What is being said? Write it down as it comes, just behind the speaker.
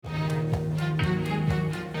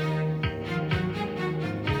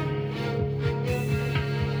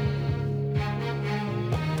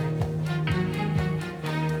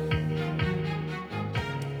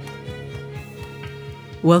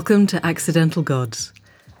Welcome to Accidental Gods,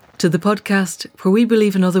 to the podcast where we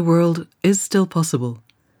believe another world is still possible,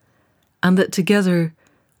 and that together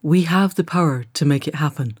we have the power to make it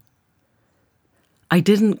happen. I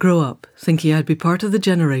didn't grow up thinking I'd be part of the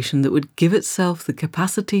generation that would give itself the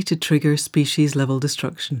capacity to trigger species-level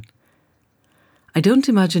destruction. I don't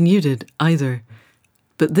imagine you did either,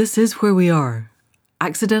 but this is where we are,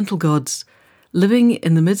 accidental gods, living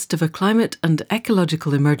in the midst of a climate and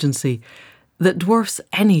ecological emergency that dwarfs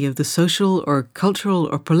any of the social or cultural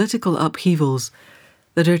or political upheavals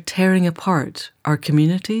that are tearing apart our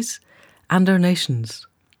communities and our nations.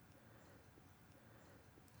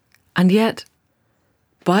 And yet,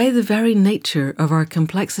 by the very nature of our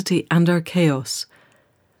complexity and our chaos,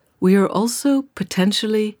 we are also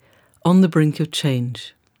potentially on the brink of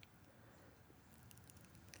change.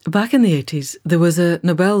 Back in the 80s, there was a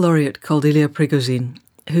Nobel laureate called Ilya Prigozhin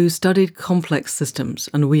who studied complex systems,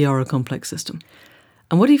 and we are a complex system.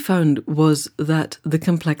 And what he found was that the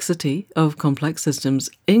complexity of complex systems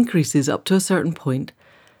increases up to a certain point,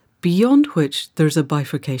 beyond which there's a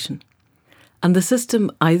bifurcation. And the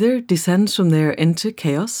system either descends from there into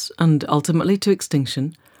chaos and ultimately to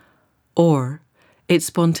extinction, or it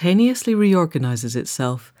spontaneously reorganizes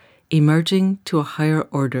itself, emerging to a higher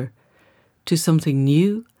order, to something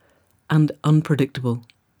new and unpredictable.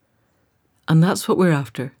 And that's what we're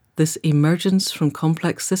after, this emergence from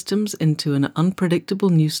complex systems into an unpredictable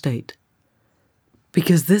new state.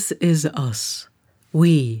 Because this is us.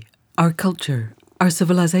 We, our culture, our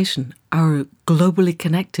civilization, our globally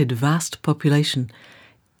connected vast population,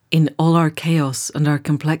 in all our chaos and our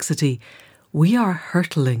complexity, we are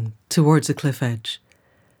hurtling towards a cliff edge.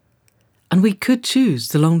 And we could choose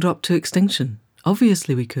the long drop to extinction.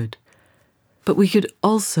 Obviously we could. But we could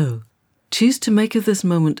also choose to make of this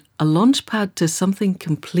moment a launchpad to something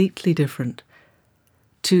completely different,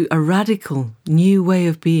 to a radical new way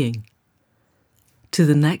of being, to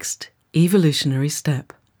the next evolutionary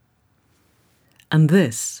step. And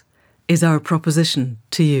this is our proposition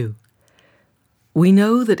to you. We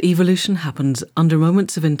know that evolution happens under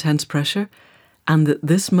moments of intense pressure, and that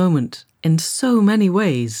this moment, in so many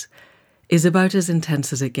ways, is about as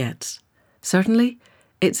intense as it gets. Certainly,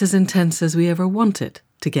 it's as intense as we ever want it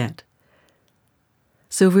to get.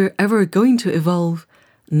 So if we're ever going to evolve,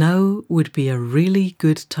 now would be a really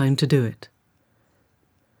good time to do it.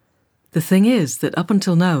 The thing is that up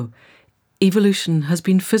until now, evolution has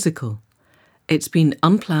been physical. It's been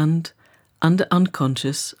unplanned and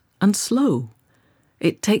unconscious and slow.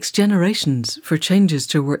 It takes generations for changes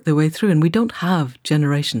to work their way through, and we don't have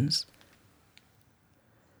generations.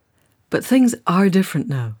 But things are different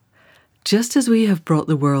now. Just as we have brought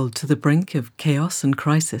the world to the brink of chaos and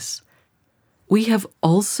crisis, we have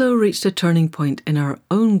also reached a turning point in our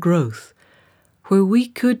own growth where we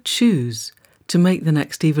could choose to make the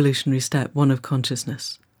next evolutionary step one of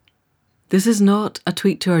consciousness. This is not a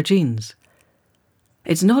tweak to our genes.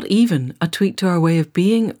 It's not even a tweak to our way of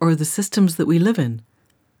being or the systems that we live in.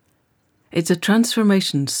 It's a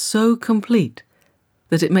transformation so complete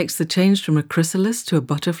that it makes the change from a chrysalis to a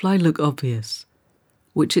butterfly look obvious,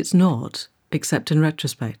 which it's not, except in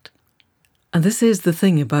retrospect. And this is the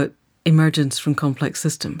thing about emergence from complex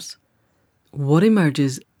systems. What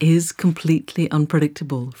emerges is completely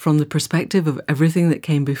unpredictable from the perspective of everything that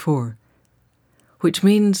came before, which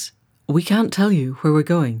means we can't tell you where we're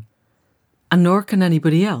going, and nor can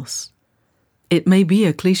anybody else. It may be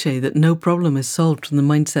a cliche that no problem is solved from the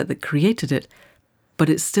mindset that created it, but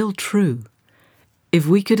it's still true. If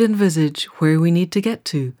we could envisage where we need to get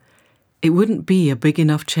to, it wouldn't be a big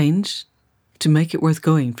enough change to make it worth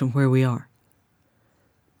going from where we are.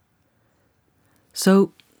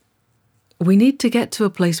 So, we need to get to a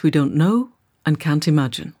place we don't know and can't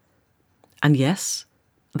imagine. And yes,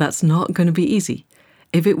 that's not going to be easy.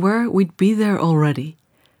 If it were, we'd be there already.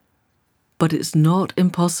 But it's not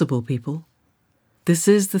impossible, people. This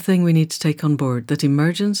is the thing we need to take on board, that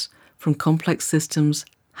emergence from complex systems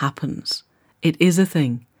happens. It is a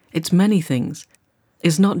thing. It's many things.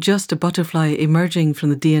 It's not just a butterfly emerging from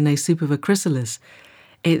the DNA soup of a chrysalis.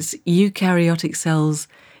 It's eukaryotic cells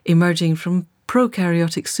emerging from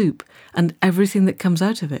prokaryotic soup and everything that comes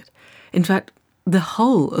out of it. In fact, the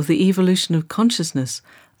whole of the evolution of consciousness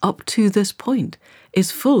up to this point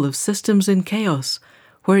is full of systems in chaos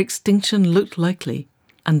where extinction looked likely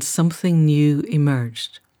and something new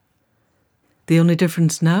emerged. The only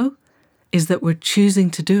difference now is that we're choosing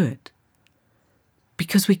to do it.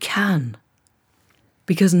 Because we can.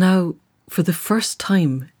 Because now, for the first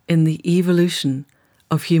time in the evolution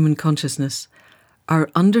of human consciousness, our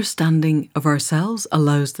understanding of ourselves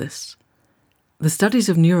allows this. The studies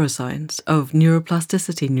of neuroscience, of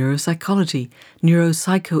neuroplasticity, neuropsychology,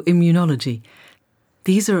 neuropsychoimmunology,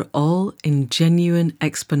 these are all in genuine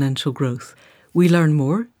exponential growth. We learn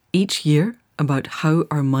more each year about how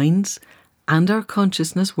our minds and our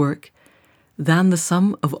consciousness work than the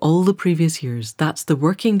sum of all the previous years. That's the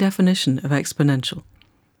working definition of exponential.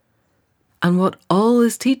 And what all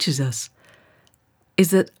this teaches us is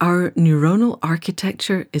that our neuronal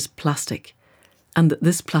architecture is plastic, and that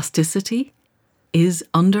this plasticity is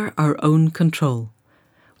under our own control,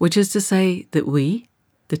 which is to say that we,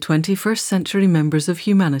 the 21st century members of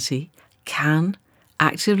humanity, can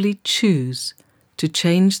actively choose to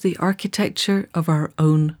change the architecture of our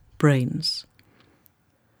own brains.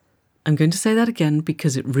 I'm going to say that again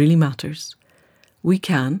because it really matters. We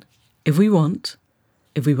can, if we want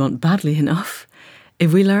badly enough,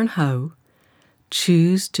 if we learn how,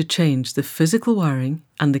 choose to change the physical wiring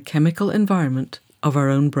and the chemical environment of our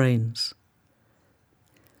own brains.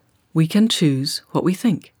 We can choose what we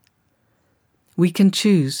think. We can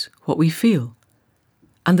choose what we feel.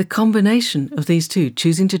 And the combination of these two,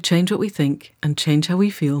 choosing to change what we think and change how we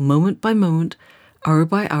feel moment by moment, hour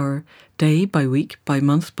by hour, day by week, by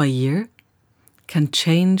month, by year, can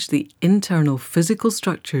change the internal physical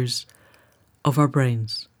structures of our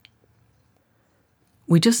brains.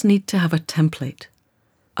 We just need to have a template,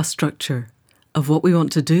 a structure of what we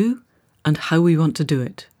want to do and how we want to do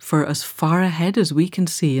it for as far ahead as we can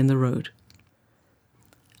see in the road.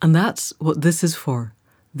 And that's what this is for.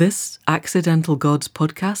 This Accidental Gods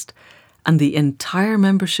podcast and the entire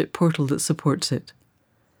membership portal that supports it.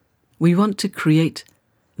 We want to create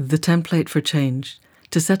the template for change,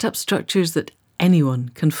 to set up structures that anyone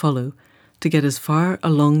can follow to get as far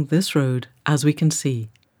along this road as we can see.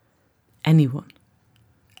 Anyone.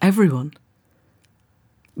 Everyone.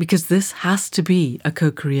 Because this has to be a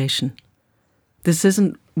co-creation. This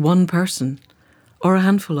isn't one person, or a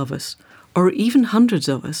handful of us, or even hundreds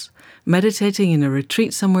of us, meditating in a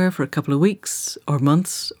retreat somewhere for a couple of weeks, or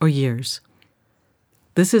months, or years.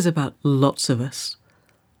 This is about lots of us.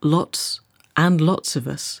 Lots and lots of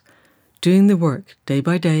us, doing the work day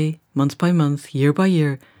by day, month by month, year by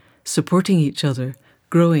year, supporting each other,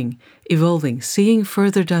 growing, evolving, seeing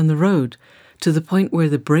further down the road to the point where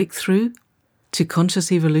the breakthrough to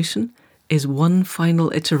conscious evolution is one final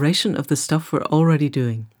iteration of the stuff we're already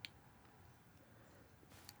doing.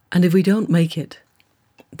 And if we don't make it,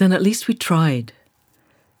 then at least we tried.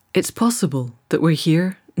 It's possible that we're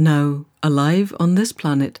here now, alive on this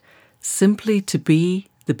planet, simply to be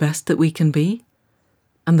the best that we can be,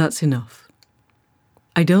 and that's enough.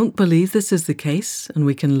 I don't believe this is the case, and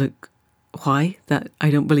we can look why that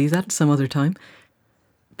I don't believe that some other time.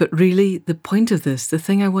 But really, the point of this, the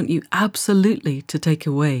thing I want you absolutely to take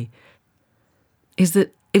away, is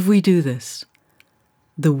that if we do this,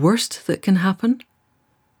 the worst that can happen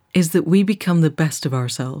is that we become the best of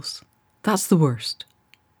ourselves. That's the worst.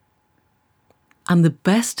 And the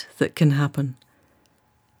best that can happen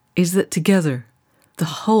is that together, the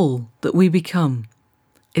whole that we become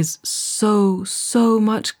is so, so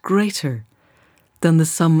much greater than the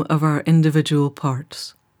sum of our individual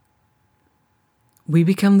parts. We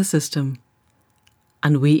become the system,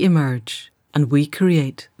 and we emerge, and we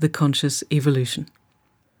create the conscious evolution.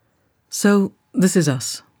 So, this is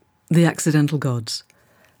us, the Accidental Gods.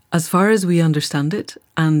 As far as we understand it,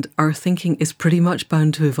 and our thinking is pretty much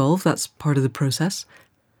bound to evolve, that's part of the process,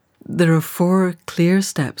 there are 4 clear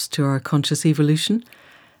steps to our conscious evolution,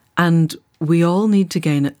 and we all need to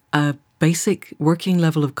gain a basic working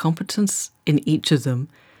level of competence in each of them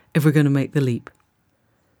if we're going to make the leap.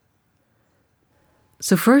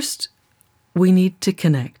 So first, we need to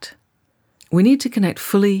connect. We need to connect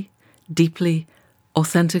fully, deeply,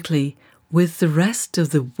 authentically with the rest of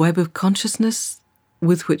the web of consciousness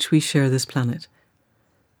with which we share this planet.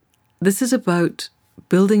 This is about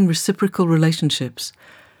building reciprocal relationships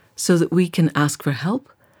so that we can ask for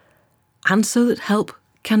help and so that help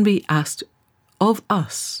can be asked of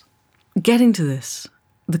us. Getting to this,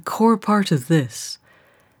 the core part of this,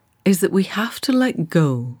 is that we have to let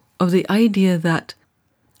go of the idea that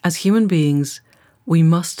as human beings, we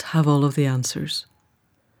must have all of the answers.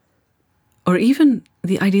 Or even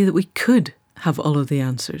the idea that we could have all of the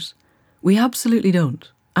answers. We absolutely don't,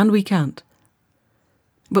 and we can't.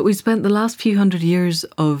 But we spent the last few hundred years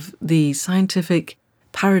of the scientific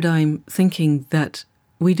paradigm thinking that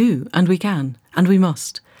we do, and we can, and we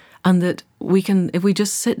must, and that we can, if we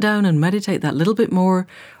just sit down and meditate that little bit more,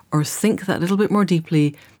 or think that little bit more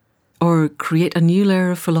deeply, or create a new layer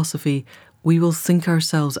of philosophy, we will think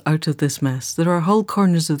ourselves out of this mess. There are whole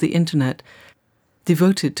corners of the internet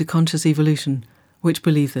devoted to conscious evolution which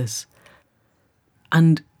believe this.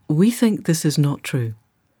 And we think this is not true.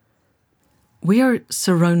 We are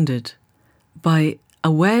surrounded by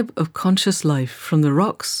a web of conscious life, from the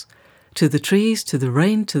rocks to the trees, to the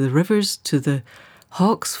rain, to the rivers, to the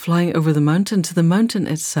hawks flying over the mountain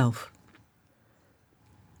itself.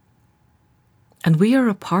 And we are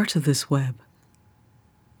a part of this web,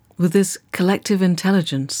 with this collective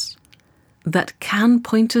intelligence that can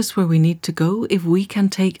point us where we need to go if we can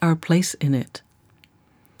take our place in it.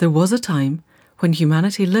 There was a time when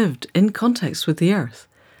humanity lived in context with the earth,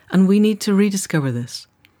 and we need to rediscover this.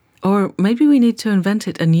 Or maybe we need to invent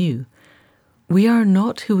it anew. We are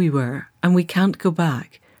not who we were, and we can't go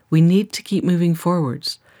back. We need to keep moving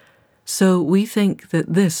forwards. So we think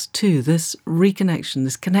that this too, this reconnection,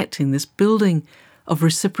 this connecting, this building of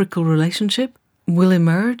reciprocal relationship will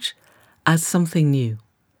emerge as something new.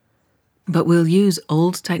 But we'll use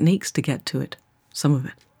old techniques to get to it, some of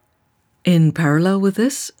it. In parallel with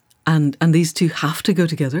this, and these two have to go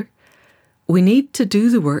together, we need to do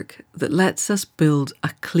the work that lets us build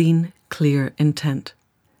a clean, clear intent,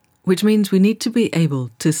 which means we need to be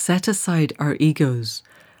able to set aside our egos,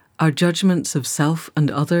 our judgments of self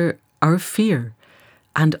and other, our fear,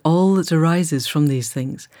 and all that arises from these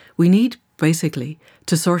things. We need, basically,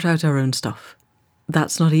 to sort out our own stuff.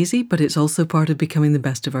 That's not easy, but it's also part of becoming the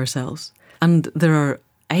best of ourselves. And there are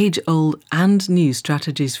age-old and new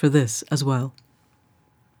strategies for this as well.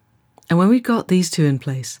 And when we've got these two in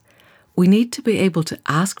place, we need to be able to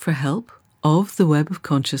ask for help of the web of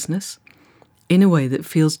consciousness in a way that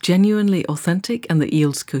feels genuinely authentic and that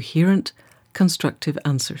yields coherent, constructive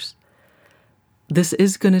answers. This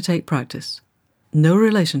is going to take practice. No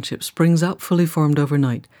relationship springs up fully formed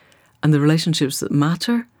overnight, and the relationships that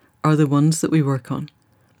matter are the ones that we work on.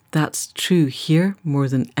 That's true here more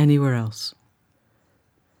than anywhere else.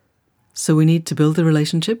 So we need to build the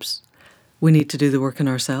relationships. We need to do the work on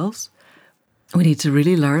ourselves. We need to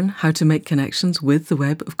really learn how to make connections with the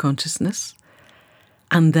web of consciousness.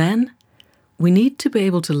 And then we need to be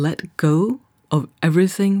able to let go of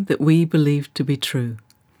everything that we believe to be true.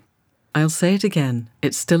 I'll say it again,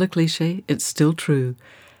 it's still a cliche, it's still true,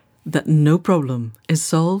 that no problem is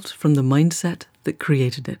solved from the mindset that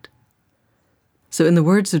created it. So in the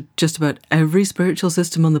words of just about every spiritual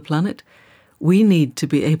system on the planet, we need to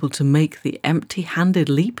be able to make the empty-handed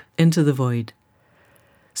leap into the void,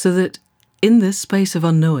 so that in this space of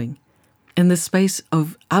unknowing, in this space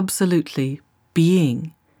of absolutely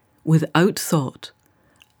being without thought,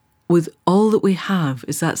 with all that we have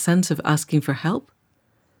is that sense of asking for help,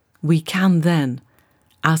 we can then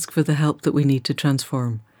ask for the help that we need to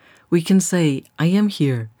transform. We can say, I am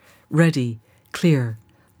here, ready, clear,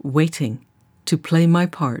 waiting to play my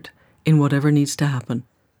part in whatever needs to happen.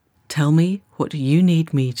 Tell me what you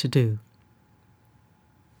need me to do.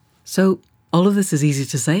 So all of this is easy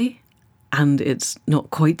to say, and it's not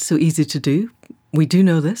quite so easy to do. We do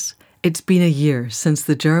know this. It's been a year since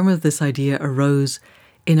the germ of this idea arose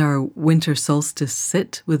in our winter solstice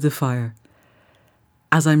sit with the fire.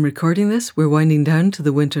 As I'm recording this, we're winding down to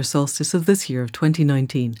the winter solstice of this year, of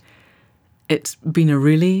 2019. It's been a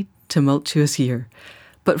really tumultuous year.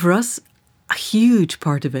 But for us, a huge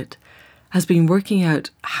part of it has been working out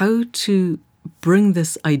how to bring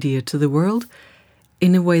this idea to the world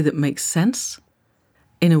in a way that makes sense,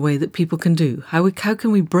 in a way that people can do. How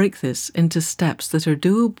can we break this into steps that are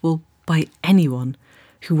doable by anyone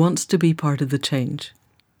who wants to be part of the change?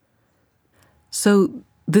 So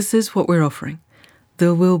this is what we're offering.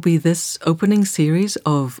 There will be this opening series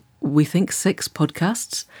of, we think, 6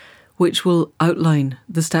 podcasts, which will outline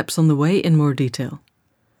the steps on the way in more detail.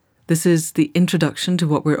 This is the introduction to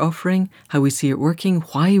what we're offering, how we see it working,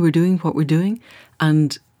 why we're doing what we're doing,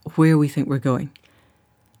 and where we think we're going.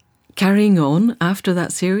 Carrying on after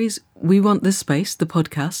that series, we want this space, the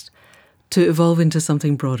podcast, to evolve into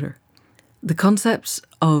something broader. The concepts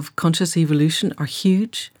of conscious evolution are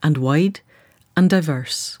huge and wide and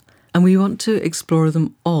diverse, and we want to explore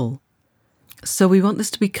them all. So we want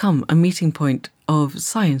this to become a meeting point of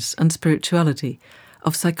science and spirituality,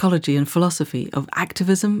 of psychology and philosophy, of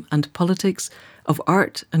activism and politics, of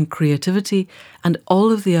art and creativity, and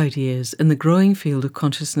all of the ideas in the growing field of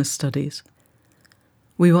consciousness studies.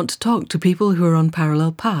 We want to talk to people who are on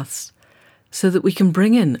parallel paths, so that we can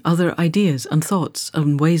bring in other ideas and thoughts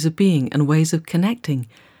and ways of being and ways of connecting,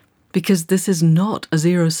 because this is not a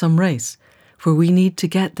zero-sum race, where we need to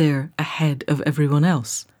get there ahead of everyone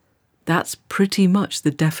else. That's pretty much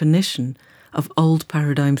the definition of old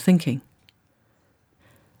paradigm thinking.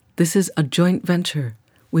 This is a joint venture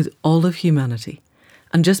with all of humanity.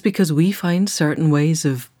 And just because we find certain ways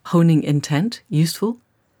of honing intent useful,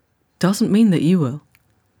 doesn't mean that you will.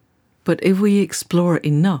 But if we explore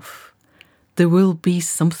enough, there will be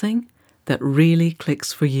something that really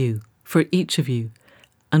clicks for you, for each of you,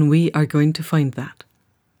 and we are going to find that.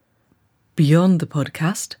 Beyond the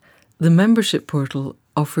podcast, the membership portal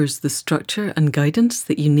offers the structure and guidance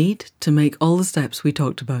that you need to make all the steps we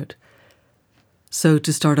talked about. So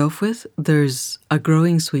to start off with, there's a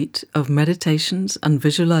growing suite of meditations and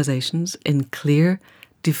visualizations in clear,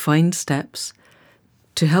 defined steps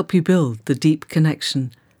to help you build the deep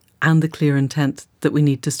connection and the clear intent that we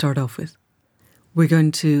need to start off with. We're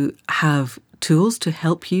going to have tools to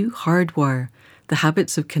help you hardwire the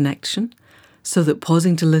habits of connection so that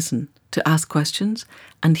pausing to listen, to ask questions,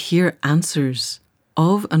 and hear answers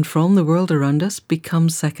of and from the world around us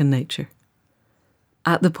becomes second nature.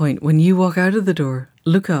 At the point when you walk out of the door,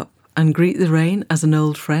 look up and greet the rain as an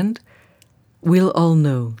old friend, we'll all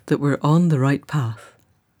know that we're on the right path.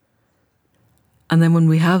 And then when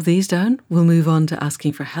we have these down, we'll move on to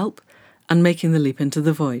asking for help and making the leap into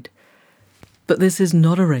the void. But this is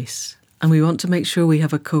not a race, and we want to make sure we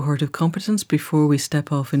have a cohort of competence before we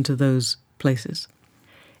step off into those places.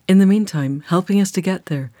 In the meantime, helping us to get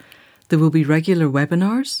there will be regular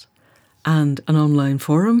webinars and an online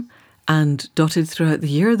forum, and dotted throughout the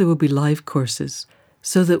year there will be live courses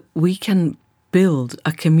so that we can build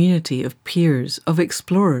a community of peers, of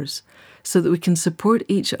explorers, so that we can support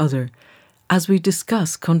each other as we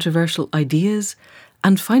discuss controversial ideas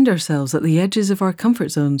and find ourselves at the edges of our comfort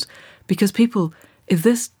zones. Because people, if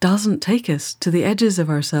this doesn't take us to the edges of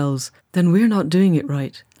ourselves, then we're not doing it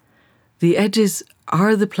right. The edges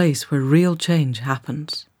are the place where real change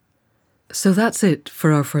happens. So that's it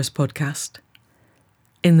for our first podcast.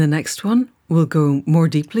 In the next one, we'll go more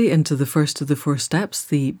deeply into the first of the 4 steps,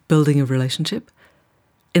 the building of relationship.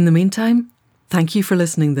 In the meantime, thank you for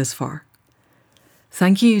listening this far.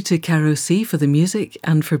 Thank you to Caro C for the music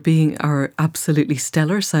and for being our absolutely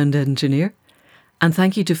stellar sound engineer. And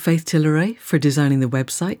thank you to Faith Tilleray for designing the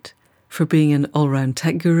website, for being an all-round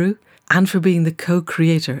tech guru, and for being the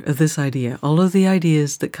co-creator of this idea. All of the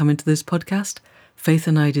ideas that come into this podcast, Faith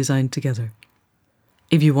and I designed together.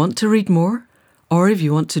 If you want to read more, or if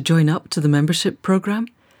you want to join up to the membership program,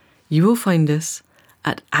 you will find us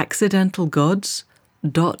at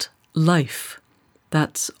accidentalgods.life.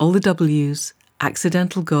 That's all the W's,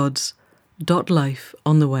 accidentalgods.life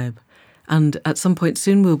on the web. And at some point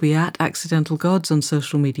soon, we'll be at Accidental Gods on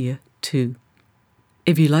social media too.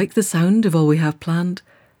 If you like the sound of all we have planned,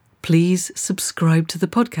 please subscribe to the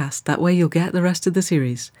podcast. That way you'll get the rest of the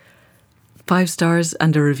series. 5 stars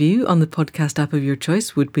and a review on the podcast app of your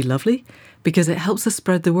choice would be lovely, because it helps us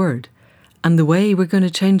spread the word. And the way we're going to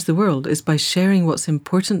change the world is by sharing what's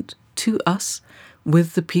important to us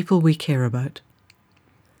with the people we care about.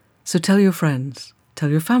 So tell your friends, tell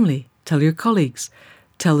your family, tell your colleagues,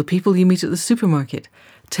 tell the people you meet at the supermarket,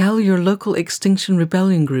 tell your local Extinction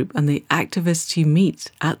Rebellion group and the activists you meet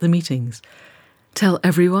at the meetings. Tell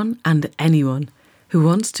everyone and anyone who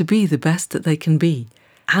wants to be the best that they can be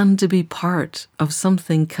and to be part of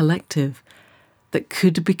something collective that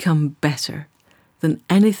could become better than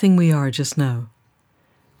anything we are just now.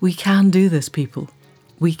 We can do this, people.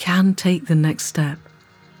 We can take the next step.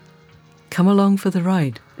 Come along for the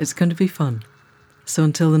ride. It's going to be fun. So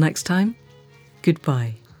until the next time,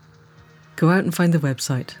 goodbye. Go out and find the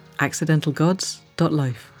website,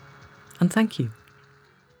 accidentalgods.life. And thank you.